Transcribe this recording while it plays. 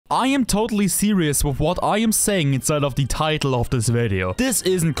I am totally serious with what I am saying inside of the title of this video. This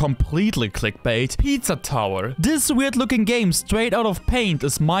isn't completely clickbait. Pizza Tower. This weird looking game straight out of Paint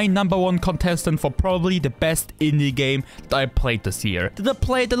is my #1 contestant for probably the best indie game that I played this year. Did I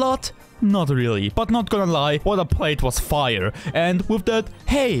play it a lot? Not really, but not gonna lie, what I played was fire. And with that,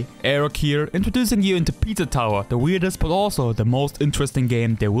 hey, aROCK here, introducing you into Pizza Tower, the weirdest but also the most interesting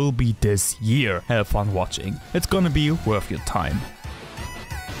game there will be this year. Have fun watching. It's gonna be worth your time.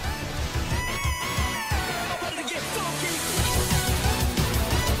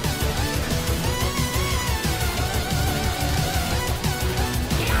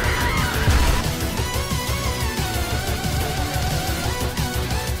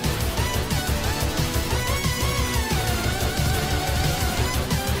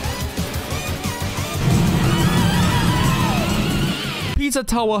 Pizza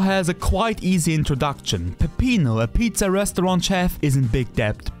Tower has a quite easy introduction. Peppino, a pizza restaurant chef, is in big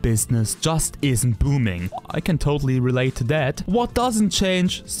debt. Business just isn't booming. I can totally relate to that. What doesn't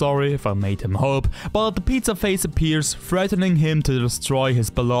change, sorry if I made him hope, but the pizza face appears, threatening him to destroy his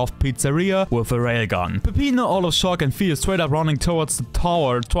beloved pizzeria with a railgun. Peppino, all of shock and fear, straight up running towards the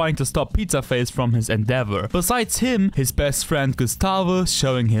tower, trying to stop Pizza Face from his endeavor. Besides him, his best friend Gustavo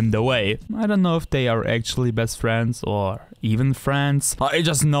showing him the way. I don't know if they are actually best friends or even friends. I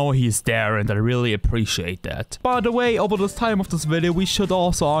just know he's there and I really appreciate that. By the way, over the time of this video we should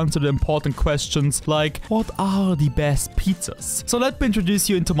also answer the important questions like, what are the best pizzas? So let me introduce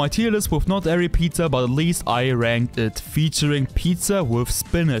you into my tier list with not every pizza, but at least I ranked it featuring pizza with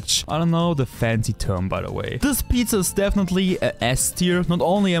spinach. I don't know the fancy term, by the way. This pizza is definitely a S tier. Not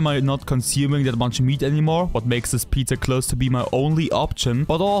only am I not consuming that much meat anymore, what makes this pizza close to be my only option,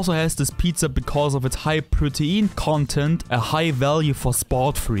 but also has this pizza because of its high protein content, a high value for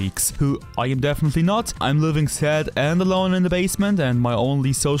sport freaks, who I am definitely not. I'm living sad and alone in the basement, and my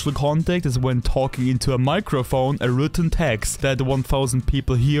only social contact is when talking into a microphone a written text that 1000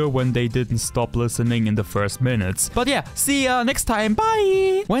 people hear when they didn't stop listening in the first minutes. But yeah, see ya next time,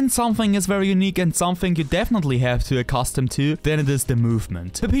 bye! When something is very unique and something you definitely have to accustom to, then it is the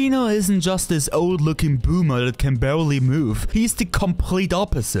movement. Peppino isn't just this old looking boomer that can barely move. He's the complete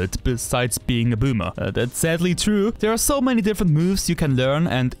opposite, besides being a boomer. That's sadly true. There are so many different moves you can learn,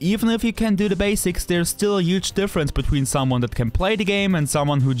 and even if you can do the basics, there's still a huge difference between someone that can play the game and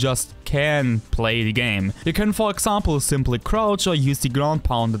someone who just can play the game. You can, for example, simply crouch or use the ground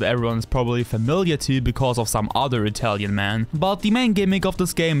pound that everyone is probably familiar to because of some other Italian man. But the main gimmick of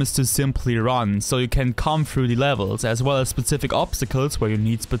this game is to simply run, so you can come through the levels, as well as specific obstacles where you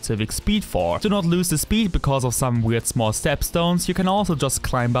need specific speed for. To not lose the speed because of some weird small stepstones, you can also just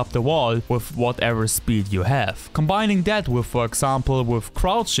climb up the wall with whatever speed you have. Combining that with, for example, with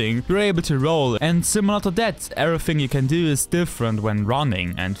crouching, you're able to roll, and similar to that, everything you can do is different when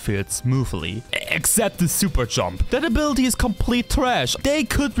running and feels smoothly. Except the super jump. That ability is complete trash. They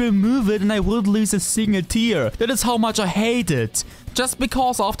could remove it and I would lose a single tier. That is how much I hate it. Just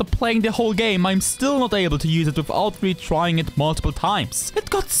because after playing the whole game, I'm still not able to use it without retrying it multiple times. It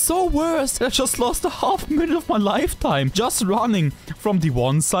got so worse that I just lost a half minute of my lifetime just running from the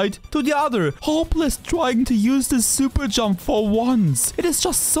one side to the other, hopeless trying to use this super jump for once. It is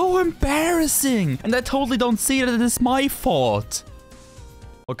just so embarrassing, and I totally don't see that it is my fault.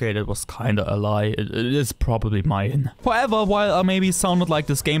 Okay, that was kinda a lie. It is probably mine. However, while I maybe sounded like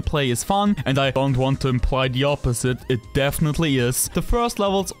this gameplay is fun, and I don't want to imply the opposite, it definitely is. The first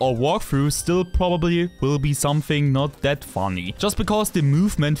levels or walkthrough still probably will be something not that funny. Just because the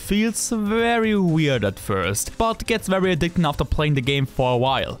movement feels very weird at first, but gets very addicting after playing the game for a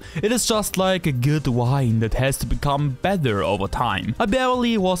while. It is just like a good wine that has to become better over time. I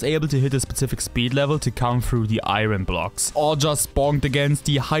barely was able to hit a specific speed level to come through the iron blocks, or just bonked against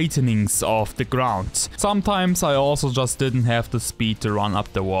the heightenings of the ground. Sometimes I also just didn't have the speed to run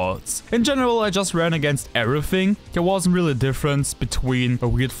up the walls. In general, I just ran against everything. There wasn't really a difference between a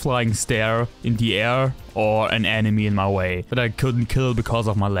weird flying stair in the air or an enemy in my way that I couldn't kill because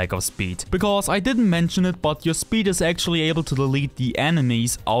of my lack of speed. Because I didn't mention it, but your speed is actually able to delete the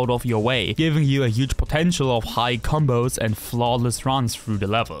enemies out of your way, giving you a huge potential of high combos and flawless runs through the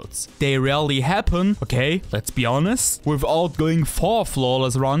levels. They rarely happen, okay, let's be honest. Without going for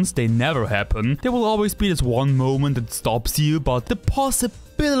flawless runs, they never happen. There will always be this one moment that stops you, but the possibility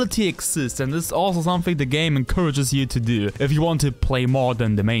replayability exists, and this is also something the game encourages you to do if you want to play more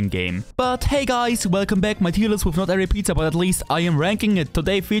than the main game. But hey guys, welcome back. My tier list with not every pizza, but at least I am ranking it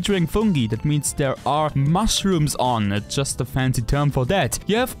today featuring fungi. That means there are mushrooms on. It's just a fancy term for that.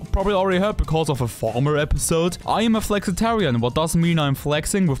 You have probably already heard because of a former episode. I am a flexitarian, what doesn't mean I'm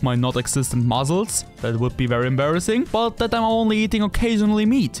flexing with my not existent muscles. That would be very embarrassing. But that I'm only eating occasionally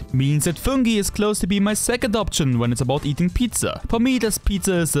meat means that fungi is close to be my second option when it's about eating pizza. For me, this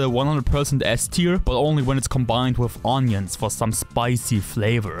pizza is a 100% S tier, but only when it's combined with onions for some spicy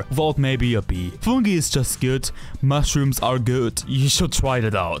flavor. Without maybe a B. Fungi is just good. Mushrooms are good. You should try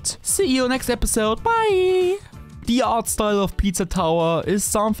that out. See you next episode. Bye! The art style of Pizza Tower is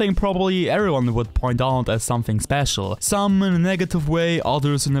something probably everyone would point out as something special. Some in a negative way,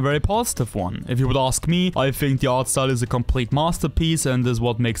 others in a very positive one. If you would ask me, I think the art style is a complete masterpiece and is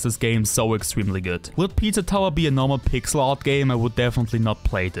what makes this game so extremely good. Would Pizza Tower be a normal pixel art game, I would definitely not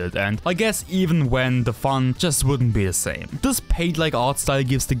play it, and I guess even when the fun just wouldn't be the same. This paint-like art style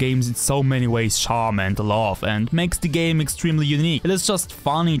gives the game in so many ways charm and love and makes the game extremely unique. It is just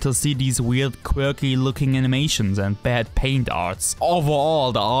funny to see these weird, quirky looking animations and bad paint arts.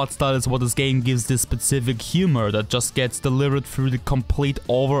 Overall, the art style is what this game gives this specific humor that just gets delivered through the complete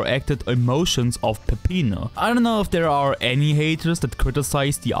overacted emotions of Peppino. I don't know if there are any haters that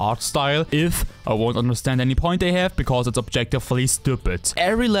criticize the art style. If, I won't understand any point they have because it's objectively stupid.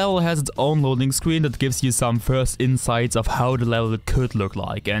 Every level has its own loading screen that gives you some first insights of how the level could look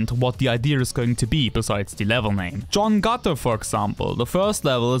like and what the idea is going to be besides the level name. John Gutter, for example. The first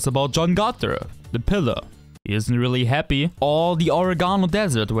level is about John Gutter, the pillar. He isn't really happy. Or the Oregano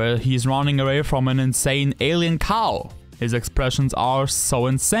Desert, where he's running away from an insane alien cow. His expressions are so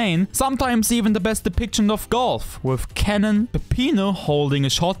insane. Sometimes even the best depiction of golf, with Cannon Peppino holding a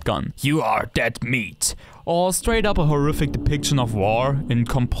shotgun. You are dead meat. Or straight up a horrific depiction of war in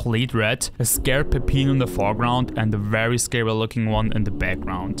complete red, a scared Peppino in the foreground and a very scary looking one in the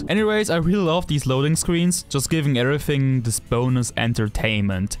background. Anyways, I really love these loading screens, just giving everything this bonus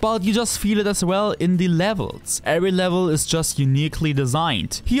entertainment. But you just feel it as well in the levels. Every level is just uniquely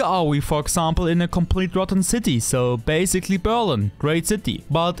designed. Here are we, for example, in a complete rotten city, so basically Berlin, great city.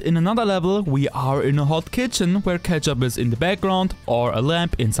 But in another level, we are in a hot kitchen where ketchup is in the background or a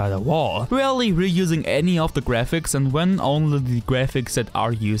lamp inside a wall. Rarely reusing any of the graphics, and when only the graphics that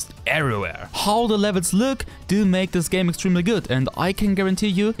are used everywhere. How the levels look do make this game extremely good, and I can guarantee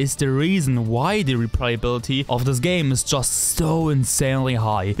you is the reason why the replayability of this game is just so insanely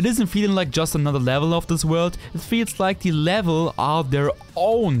high. It isn't feeling like just another level of this world, it feels like the level are their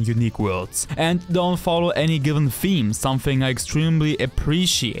own unique worlds and don't follow any given theme, something I extremely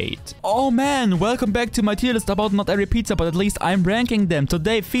appreciate. Oh man, welcome back to my tier list about not every pizza, but at least I'm ranking them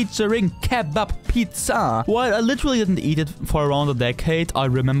today featuring kebab pizza. While I literally didn't eat it for around a decade, I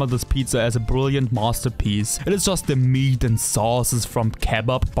remember this pizza as a brilliant masterpiece. It is just the meat and sauces from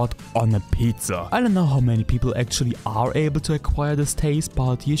kebab, but on a pizza. I don't know how many people actually are able to acquire this taste,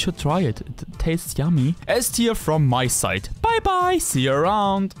 but you should try it. It tastes yummy. S tier from my side. Bye bye, see you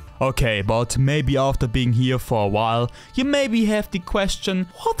around. Okay, but maybe after being here for a while, you maybe have the question,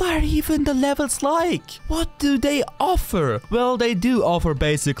 what are even the levels like? What do they offer? Well, they do offer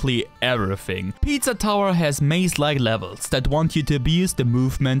basically everything. Pizza Tower has maze-like levels that want you to abuse the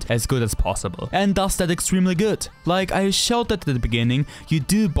movement as good as possible, and does that extremely good. Like I showed that at the beginning, you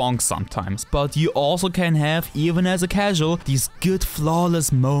do bonk sometimes, but you also can have, even as a casual, these good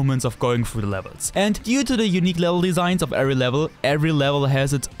flawless moments of going through the levels. And due to the unique level designs of every level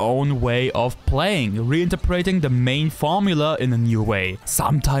has its own way of playing, reinterpreting the main formula in a new way.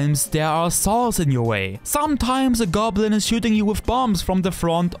 Sometimes there are saws in your way. Sometimes a goblin is shooting you with bombs from the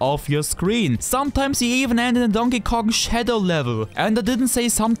front of your screen. Sometimes you even end in a Donkey Kong Shadow level. And I didn't say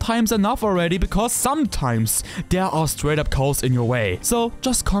sometimes enough already, because sometimes there are straight up cows in your way. So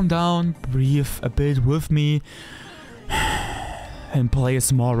just calm down, breathe a bit with me, and play a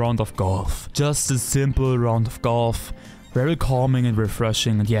small round of golf. Just a simple round of golf. Very calming and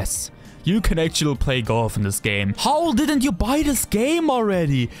refreshing, and yes, you can actually play golf in this game. How didn't you buy this game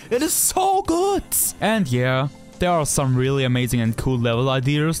already? It is so good! And yeah, there are some really amazing and cool level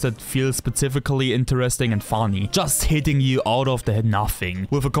ideas that feel specifically interesting and funny, just hitting you out of the nothing,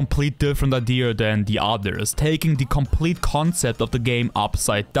 with a complete different idea than the others, taking the complete concept of the game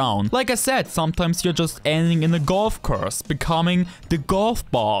upside down. Like I said, sometimes you're just ending in a golf course, becoming the golf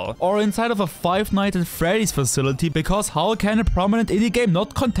ball, or inside of a Five Nights at Freddy's facility, because how can a prominent indie game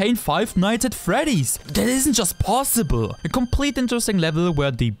not contain Five Nights at Freddy's? That isn't just possible. A complete interesting level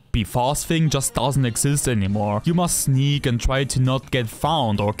where the be fast thing just doesn't exist anymore. You must sneak and try to not get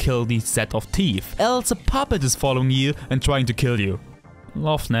found or kill the set of teeth, else a puppet is following you and trying to kill you.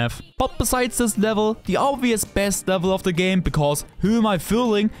 Love FNAF. But besides this level, the obvious best level of the game, because who am I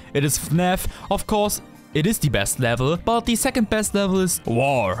fooling? It is FNAF. Of course, it is the best level, but the second best level is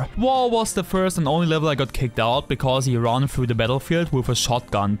War. War was the first and only level I got kicked out because you run through the battlefield with a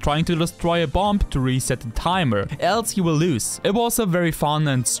shotgun, trying to destroy a bomb to reset the timer, else you will lose. It was a very fun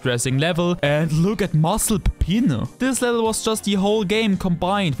and stressing level, and look at Muscle Peppino. This level was just the whole game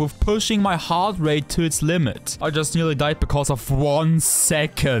combined with pushing my heart rate to its limit. I just nearly died because of 1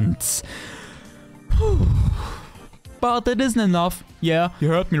 second. But it isn't enough. Yeah, you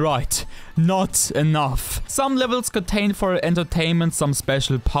heard me right. Not enough. Some levels contain for entertainment some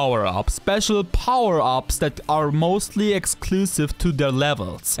special power-ups. Special power-ups that are mostly exclusive to their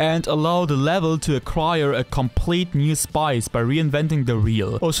levels and allow the level to acquire a complete new spice by reinventing the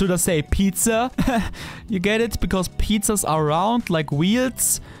wheel. Or should I say pizza? You get it? Because pizzas are round like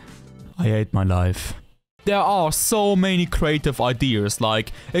wheels? I hate my life. There are so many creative ideas,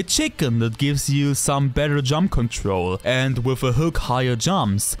 like a chicken that gives you some better jump control and with a hook higher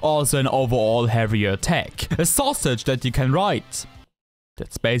jumps, also an overall heavier attack, a sausage that you can ride.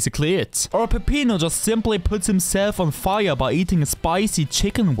 That's basically it. Or Peppino just simply puts himself on fire by eating a spicy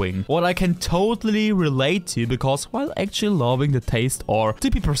chicken wing, what I can totally relate to because while actually loving the taste, or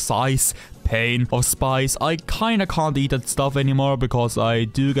to be precise, pain of spice, I kinda can't eat that stuff anymore because I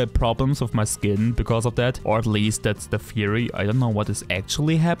do get problems with my skin because of that, or at least that's the theory. I don't know what is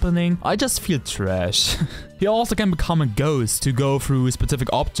actually happening. I just feel trash. He also can become a ghost to go through specific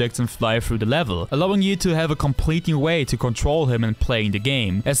objects and fly through the level, allowing you to have a complete new way to control him and playing the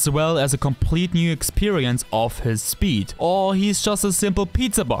game, as well as a complete new experience of his speed. Or he's just a simple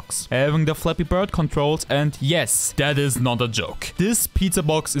pizza box, having the Flappy Bird controls, and yes, that is not a joke. This pizza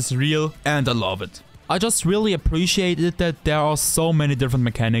box is real and I love it. I just really appreciated that there are so many different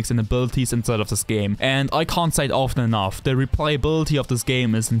mechanics and abilities inside of this game, and I can't say it often enough, the replayability of this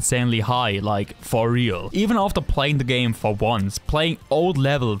game is insanely high, like for real. Even after playing the game for once, playing old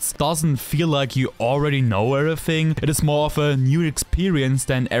levels doesn't feel like you already know everything, it is more of a new experience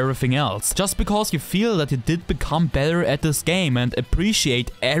than everything else, just because you feel that you did become better at this game and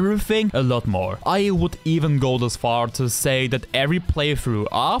appreciate everything a lot more. I would even go this far to say that every playthrough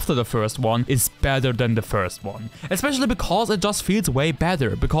after the first one is better than the first one. Especially because it just feels way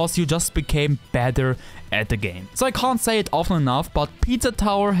better, because you just became better at the game. So I can't say it often enough, but Pizza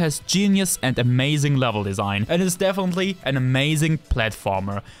Tower has genius and amazing level design, and is definitely an amazing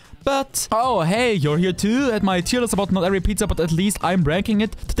platformer. But, oh hey, you're here too at my tier list about not every pizza, but at least I'm ranking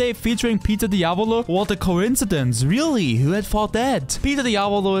it. Today featuring Pizza Diavolo. What a coincidence, really? Who had thought that? Pizza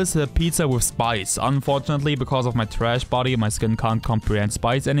Diavolo is a pizza with spice. Unfortunately, because of my trash body, my skin can't comprehend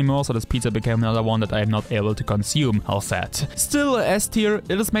spice anymore, so this pizza became another one that I am not able to consume. How sad. Still a S tier,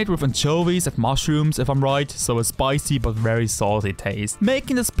 it is made with anchovies and mushrooms, if I'm right, so a spicy but very salty taste,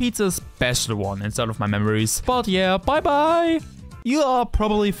 making this pizza a special one instead of my memories. But yeah, bye bye! You are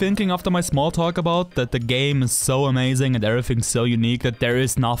probably thinking after my small talk about that the game is so amazing and everything so unique that there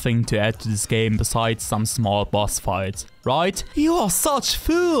is nothing to add to this game besides some small boss fights, right? You are such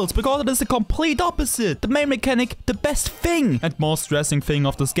fools, because it is the complete opposite. The main mechanic, the best thing and most stressing thing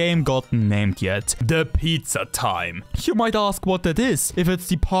of this game got named yet. The pizza time. You might ask what that is, if it's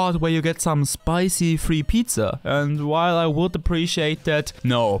the part where you get some spicy free pizza. And while I would appreciate that,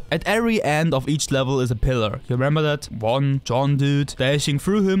 no. At every end of each level is a pillar. You remember that? One John dude. Dashing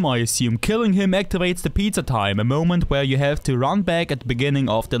through him, I assume killing him, activates the pizza time, a moment where you have to run back at the beginning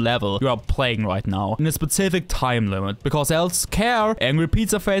of the level you are playing right now, in a specific time limit, because else angry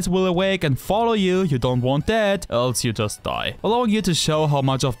pizza face will awake and follow you. You don't want that, else you just die. Allowing you to show how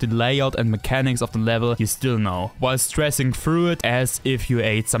much of the layout and mechanics of the level you still know, while stressing through it as if you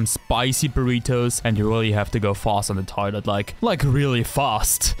ate some spicy burritos and you really have to go fast on the toilet, like really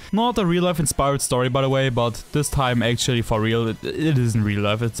fast. Not a real life inspired story by the way, but this time actually for real. It isn't real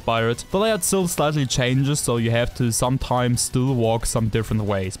life inspired. The layout still slightly changes, so you have to sometimes still walk some different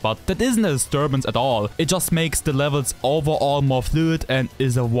ways, but that isn't a disturbance at all. It just makes the levels overall more fluid and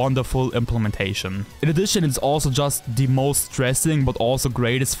is a wonderful implementation. In addition, it's also just the most stressing but also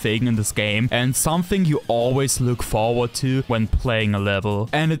greatest thing in this game, and something you always look forward to when playing a level.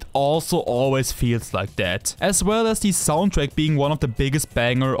 And it also always feels like that. As well as the soundtrack being one of the biggest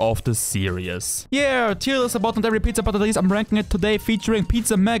banger of the series. Yeah, tier list about not every pizza, but at least I'm ranking it today featuring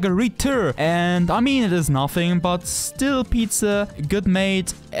Pizza Margherita. And I mean, it is nothing, but still pizza, good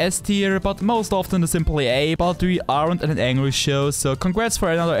made, S tier, but most often the simply A. But we are aren't an angry show, so congrats for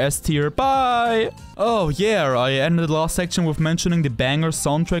another S tier. Bye! Oh yeah, I ended the last section with mentioning the banger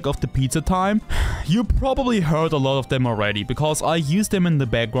soundtrack of the Pizza Time. You probably heard a lot of them already, because I use them in the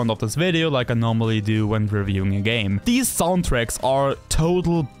background of this video like I normally do when reviewing a game. These soundtracks are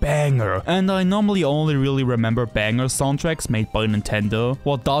total banger, and I normally only really remember banger soundtracks made by Nintendo,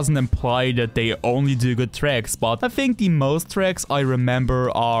 what doesn't imply that they only do good tracks, but I think the most tracks I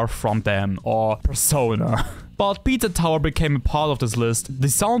remember are from them, or Persona. But Pizza Tower became a part of this list. The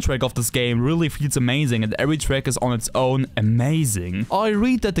soundtrack of this game really feels amazing and every track is on its own amazing. I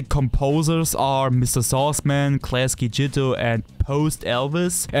read that the composers are Mr. Sauceman, Klasky Jito and Post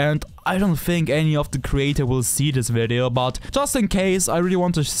Elvis, and I don't think any of the creator will see this video, but just in case, I really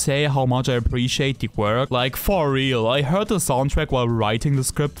want to say how much I appreciate the work. Like, for real, I heard the soundtrack while writing the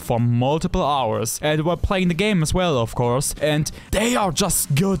script for multiple hours, and while playing the game as well, of course, and they are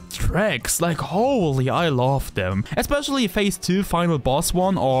just good tracks. Like, holy, I love them. Especially Phase 2 Final Boss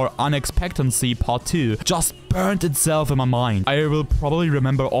 1 or Unexpectancy Part 2 just burned itself in my mind. I will probably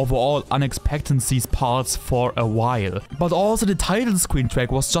remember overall Unexpectancy's parts for a while. But also the title screen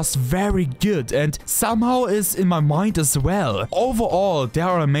track was just very good and somehow is in my mind as well. Overall, they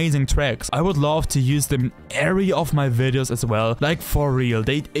are amazing tracks. I would love to use them in every of my videos as well. Like, for real,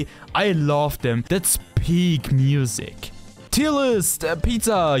 I love them. That's peak music. Tier list,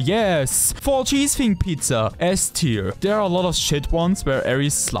 pizza, yes. 4 cheese thing pizza, S tier. There are a lot of shit ones where every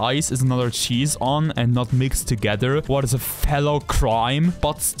slice is another cheese on and not mixed together. What is a fellow crime,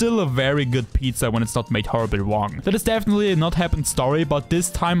 but still a very good pizza when it's not made horribly wrong. That is definitely a not happened story, but this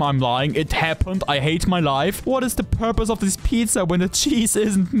time I'm lying. It happened. I hate my life. What is the purpose of this pizza when the cheese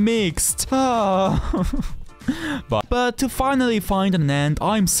isn't mixed? But to finally find an end,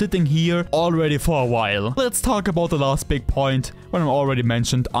 I'm sitting here already for a while. Let's talk about the last big point, when I already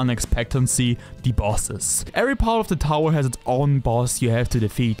mentioned Unexpectancy, the bosses. Every part of the tower has its own boss you have to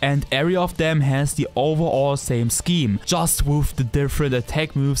defeat, and every of them has the overall same scheme, just with the different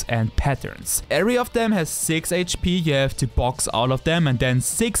attack moves and patterns. Every of them has 6 HP, you have to box out of them, and then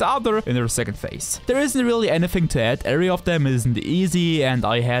 6 other in their second phase. There isn't really anything to add, every of them isn't easy, and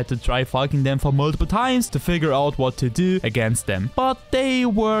I had to try fighting them for multiple times to figure out what to do against them. But they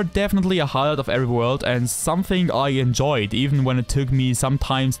were definitely a highlight of every world and something I enjoyed, even when it took me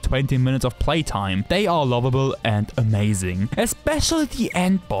sometimes 20 minutes of playtime. They are lovable and amazing. Especially the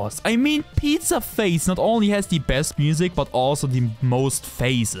end boss. I mean, Pizza Phase not only has the best music, but also the most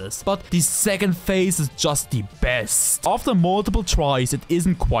phases. But the second phase is just the best. After multiple tries, it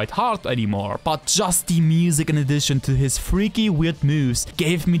isn't quite hard anymore, but just the music in addition to his freaky weird moves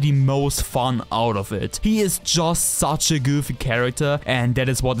gave me the most fun out of it. He is just such a goofy character, and that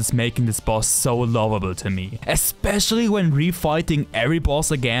is what is making this boss so lovable to me. Especially when refighting every boss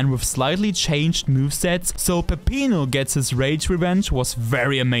again with slightly changed movesets, so Peppino gets his rage revenge was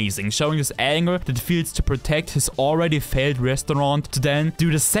very amazing, showing his anger that feels to protect his already failed restaurant to then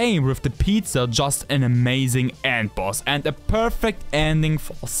do the same with the pizza. Just an amazing end boss and a perfect ending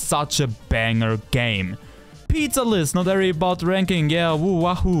for such a banger game. Pizza list, not every about ranking, yeah, woo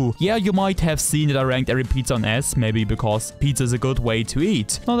wahoo. Yeah, you might have seen that I ranked every pizza on S, maybe because pizza is a good way to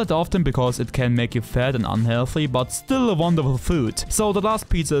eat. Not that often because it can make you fat and unhealthy, but still a wonderful food. So the last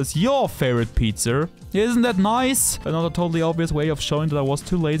pizza is your favorite pizza. Isn't that nice? Another totally obvious way of showing that I was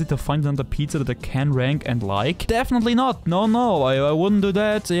too lazy to find another pizza that I can rank and like. Definitely not. No, I wouldn't do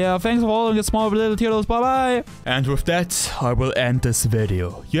that. Yeah, thanks for following the small little tier list. Bye bye. And with that, I will end this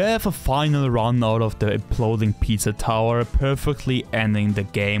video. You have a final run out of the imploding pizza tower, perfectly ending the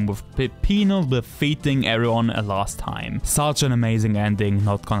game with Peppino defeating everyone a last time. Such an amazing ending,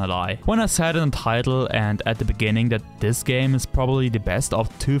 not gonna lie. When I said in the title and at the beginning that this game is probably the best of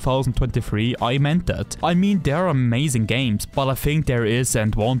 2023, I meant that. I mean, there are amazing games, but I think there is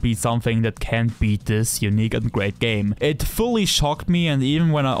and won't be something that can beat this unique and great game. It fully shocked me, and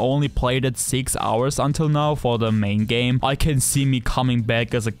even when I only played it 6 hours until now for the main game, I can see me coming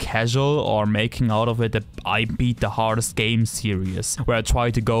back as a casual or making out of it that I beat the hardest game series, where I try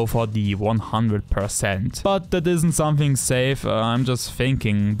to go for the 100%. But that isn't something safe, I'm just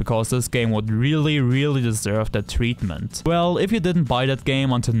thinking, because this game would really deserve that treatment. Well, if you didn't buy that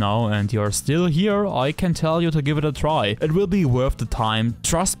game until now and you're still here, I can tell you to give it a try. It will be worth the time,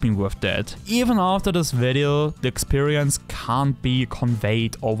 trust me with that. Even after this video, the experience can't be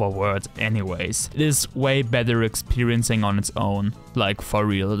conveyed over words anyways. It is way better experiencing on its own. Like, for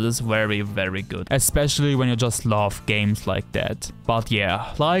real, it is very good. Especially when you just love games like that. But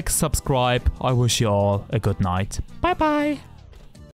yeah, like, subscribe, I wish you all a good night. Bye bye!